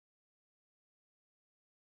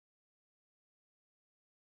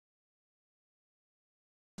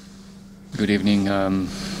Good evening.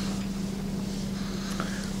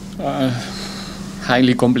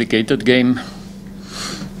 Highly complicated game.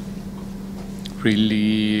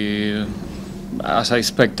 Really, as I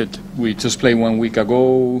expected. We just played 1 week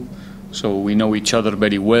ago, so we know each other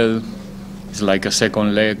very well. It's like a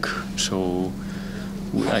second leg, so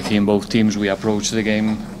I think both teams we approach the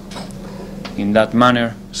game in that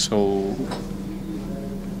manner. So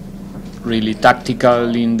really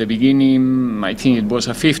tactical in the beginning. I think it was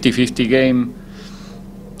a 50-50 game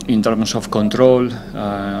in terms of control.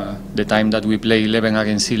 The time that we play 11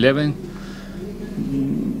 against 11,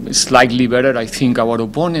 slightly better. I think our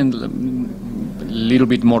opponent a little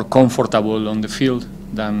bit more comfortable on the field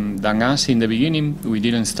than us in the beginning. We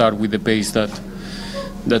didn't start with the pace that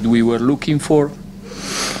we were looking for.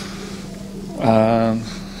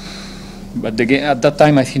 But the game, at that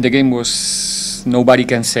time, I think the game was, nobody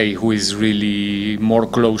can say who is really more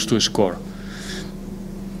close to score.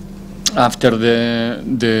 After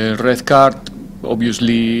the red card,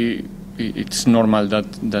 obviously it's normal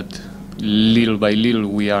that little by little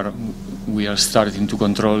we are starting to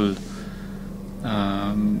control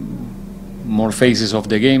more phases of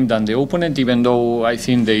the game than the opponent, even though I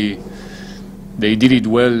think they did it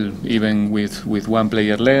well, even with one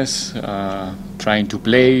player less, trying to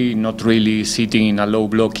play, not really sitting in a low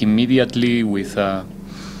block immediately, with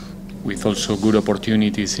also good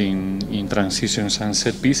opportunities in transitions and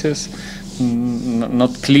set pieces.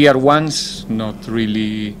 Not clear ones, not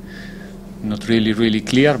really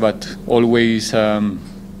clear, but always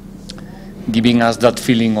giving us that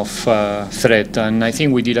feeling of threat. And I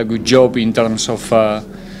think we did a good job in terms of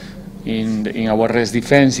in our rest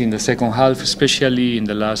defense in the second half, especially in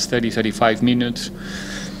the last 30-35 minutes.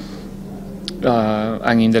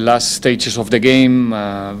 And in the last stages of the game,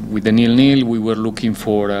 with the 0-0, we were looking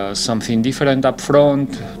for something different up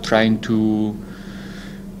front, trying to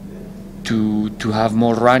have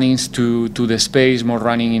more runnings to the space, more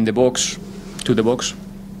running in the box, to the box,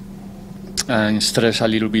 and stress a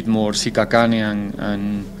little bit more Sikakane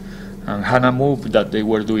and Hannah move, that they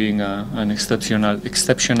were doing an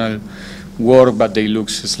exceptional work, but they look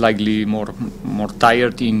slightly more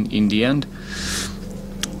tired in the end.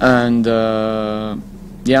 And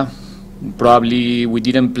yeah, probably we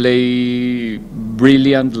didn't play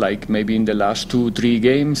brilliant like maybe in the last 2-3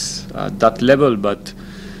 games at that level, but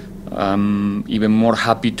even more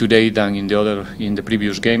happy today than in the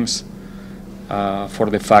previous games, for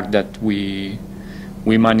the fact that we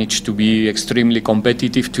managed to be extremely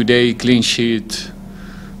competitive today, clean sheet,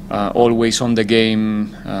 always on the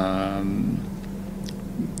game,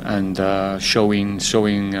 and showing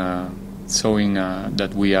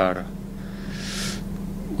that we are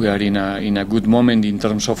in a good moment in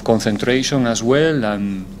terms of concentration as well,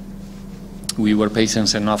 and we were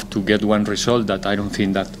patient enough to get one result that I don't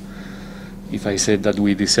think that if I said that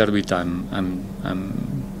we deserve it, I'm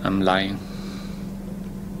lying.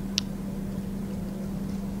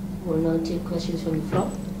 We'll now take questions from the floor.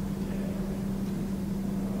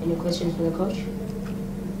 Any questions from the coach?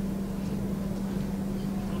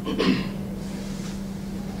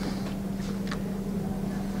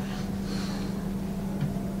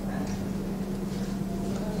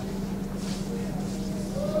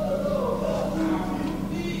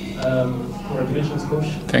 Congratulations, coach.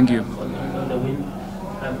 Thank you. On the win.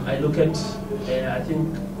 I look at, I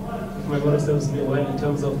think, if my memory serves me well, in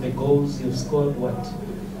terms of the goals you've scored, what?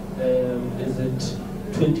 Is it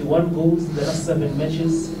 21 goals in the last 7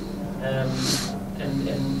 matches?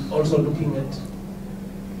 And also looking at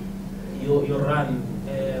your run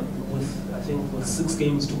with 6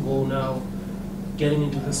 games to go now, getting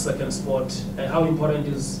into the second spot, how important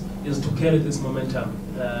is to carry this momentum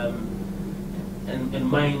and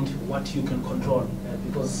mind what you can control,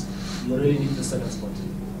 because you really need the second spot.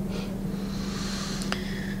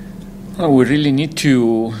 Well, we really need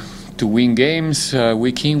to win games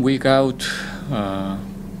week in, week out.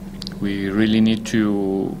 We really need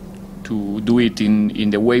to do it in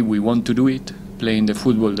the way we want to do it, playing the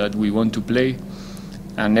football that we want to play,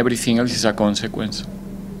 and everything else is a consequence.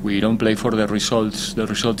 We don't play for the results. The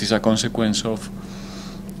result is a consequence of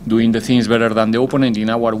doing the things better than the opponent in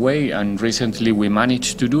our way, and recently we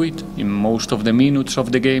managed to do it in most of the minutes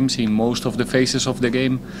of the games, in most of the phases of the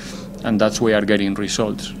game, and that's why we are getting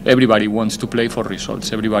results. Everybody wants to play for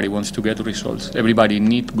results. Everybody wants to get results. Everybody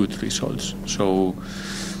needs good results. So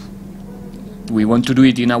we want to do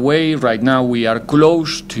it in a way. Right now we are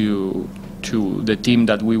close to the team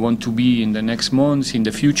that we want to be in the next months, in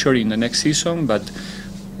the future, in the next season, but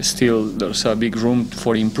still there's a big room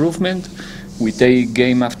for improvement. we take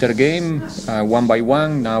game after game, one by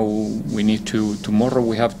one. Now we need to, tomorrow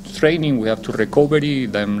we have training, we have to recovery,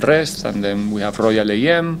 then rest, and then we have Royal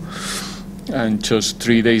AM. And just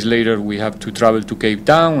 3 days later we have to travel to Cape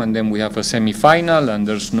Town, and then we have a semi-final, and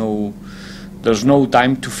there's no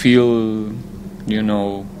time to feel, you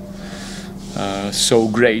know, so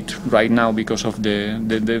great right now, because of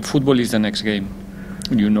the football is the next game.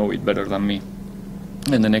 You know it better than me.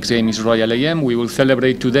 And the next game is Royal AM. We will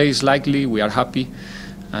celebrate today, is likely. We are happy,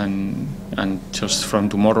 and just from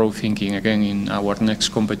tomorrow thinking again in our next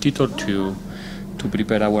competitor to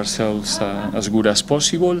prepare ourselves as good as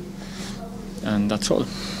possible, and that's all.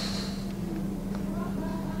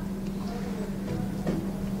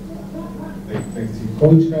 Thanks,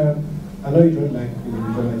 Coach. I know you don't like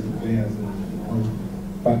individualizing players,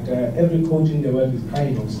 but every coach in the world is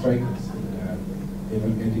eyeing on strikers, and they're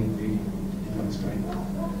not getting the striker.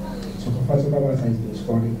 Tshegofatso Mabasa has been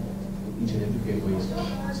scoring each and every game where he's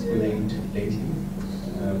played lately.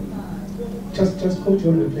 Just coach,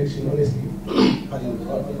 your reflection, honestly,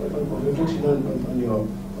 reflection on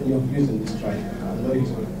your views on this striker. I know he's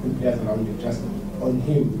got good players around you. Just on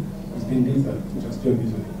him, he's been different. Just your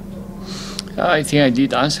views on him. I think I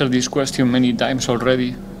did answer this question many times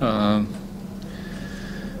already.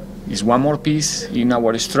 It's one more piece in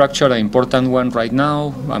our structure, an important one right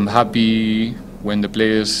now. I'm happy when the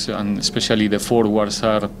players, and especially the forwards,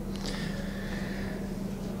 are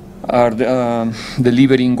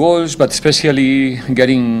delivering goals, but especially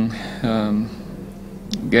getting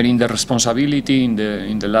the responsibility in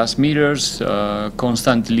the last meters.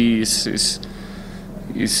 Constantly is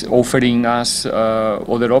offering us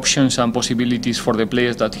other options and possibilities for the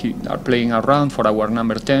players that are playing around, for our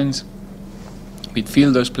number 10s.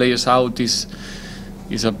 Midfielders, players out, it's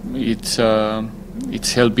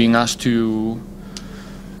helping us to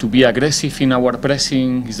be aggressive in our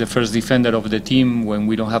pressing. He's the first defender of the team when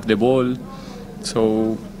we don't have the ball,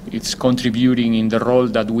 so it's contributing in the role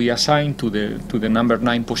that we assign to the number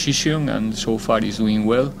 9 position, and so far is doing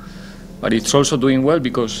well. But it's also doing well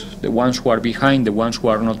because the ones who are behind, the ones who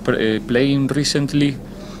are not playing recently,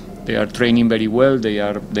 they are training very well. They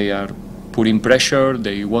are putting pressure.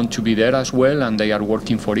 They want to be there as well, and they are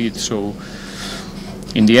working for it. So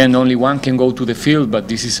in the end, only one can go to the field, but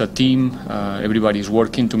this is a team. Everybody is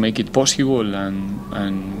working to make it possible,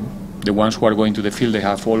 and the ones who are going to the field, they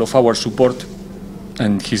have all of our support,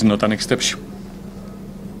 and he's not an exception.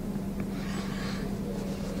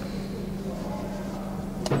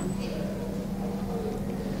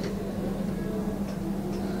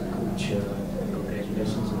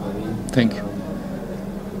 Congratulations on the win. Thank you.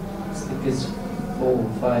 I think there's 4 or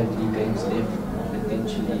 5 league games left,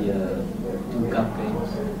 potentially 2 cup games.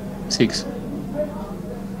 6. The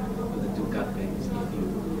 2 cup games if you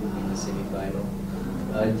in the semi-final.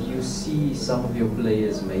 Do you see some of your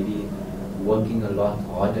players maybe working a lot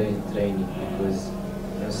harder in training, because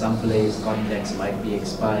some players' contracts might be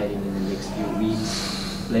expiring in the next few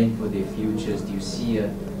weeks, playing for their futures? Do you see a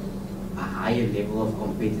higher level of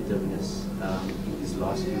competitiveness in these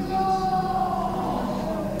last few weeks?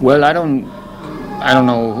 Well, I don't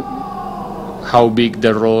know how big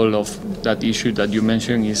the role of that issue that you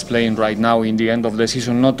mentioned is playing right now in the end of the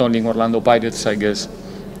season, not only in Orlando Pirates. I guess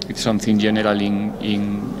it's something general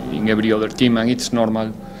in every other team, and it's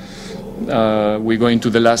normal. We're going to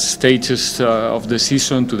the last stages of the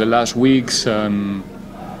season, to the last weeks. The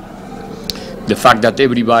fact that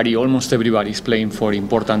almost everybody is playing for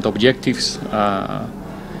important objectives,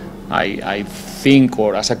 I think,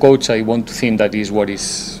 or as a coach, I want to think that is what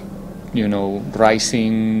is,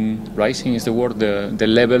 rising is the word, the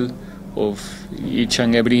level of each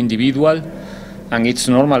and every individual. And it's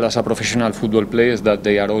normal as a professional football players that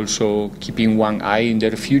they are also keeping one eye in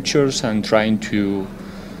their futures and trying to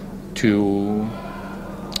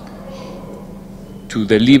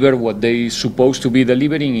deliver what they supposed to be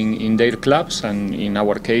delivering in their clubs, and in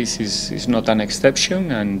our case is not an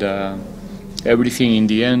exception, and everything in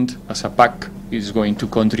the end as a pack is going to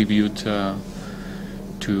contribute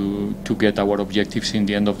to get our objectives in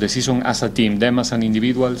the end of the season as a team. Them as an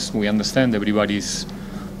individuals, we understand everybody's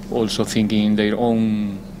also thinking in their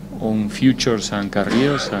own futures and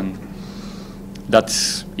careers, and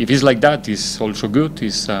that's, if it's like that, it's also good.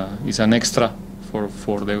 It's an extra for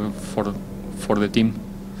the team.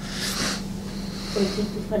 We'll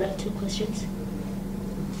take the final 2 questions.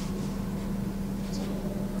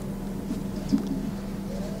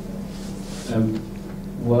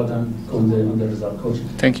 Well done on the result, Coach.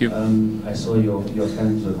 Thank you. I saw your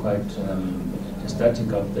fans were quite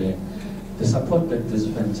ecstatic of the support that these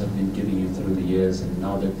fans have been giving you through the years, and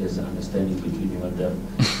now that there's an understanding between you and them.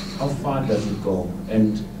 How far does it go?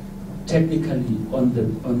 And technically on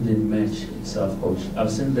the match itself, coach,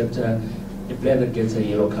 I've seen that a player that gets a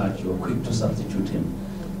yellow card, you're quick to substitute him.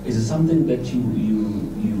 Is it something that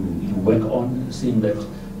you work on, seeing that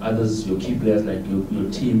others, your key players like your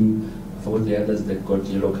team, for the others that got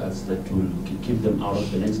yellow cards, that will keep them out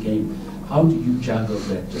of the next game? How do you juggle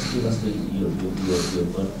that? Just give us your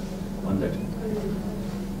thought on that.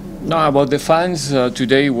 No, about the fans,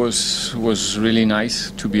 today was really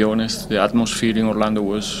nice, to be honest. The atmosphere in Orlando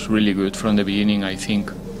was really good from the beginning, I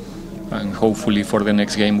think. And hopefully for the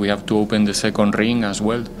next game we have to open the second ring as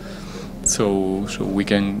well. So we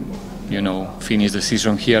can, you know, finish the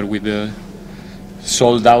season here with the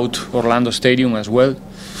sold out Orlando Stadium as well.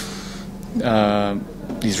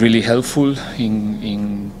 It's really helpful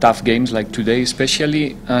in tough games like today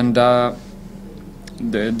especially. And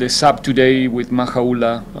the sub today with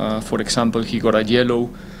Mahaula, for example, he got a yellow,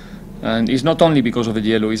 and it's not only because of the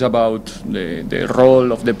yellow, it's about the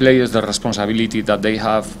role of the players, the responsibility that they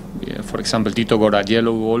have. For example, Tito got a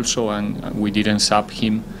yellow also, and we didn't sub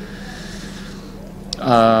him.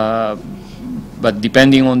 But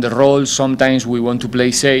depending on the role, sometimes we want to play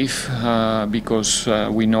safe because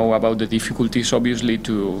we know about the difficulties, obviously,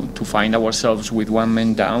 to find ourselves with one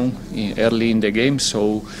man down early in the game.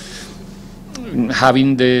 So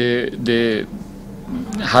having the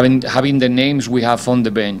names we have on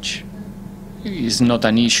the bench is not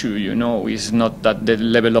an issue, you know. It's not that the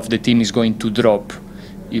level of the team is going to drop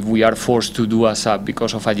if we are forced to do a sub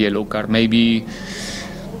because of a yellow card. Maybe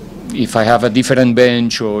if I have a different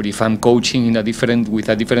bench, or if I'm coaching with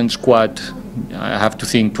a different squad, I have to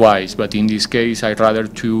think twice. But in this case, I'd rather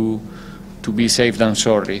to be safe than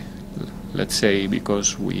sorry, let's say,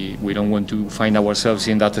 because we don't want to find ourselves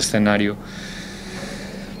in that scenario.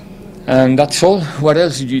 And that's all. What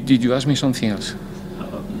else? Did you ask me something else?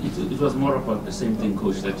 It was more about the same thing,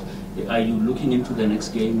 coach. That are you looking into the next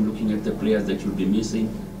game, looking at the players that you'll be missing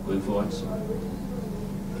going forward?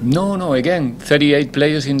 No. Again, 38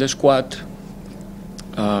 players in the squad.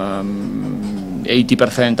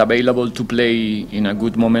 80% available to play in a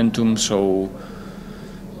good momentum. So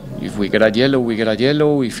if we get a yellow, we get a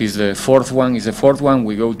yellow. If it's the fourth one, it's the fourth one.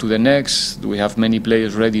 We go to the next. We have many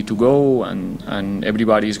players ready to go, and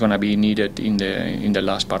everybody is going to be needed in the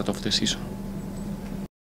last part of the season.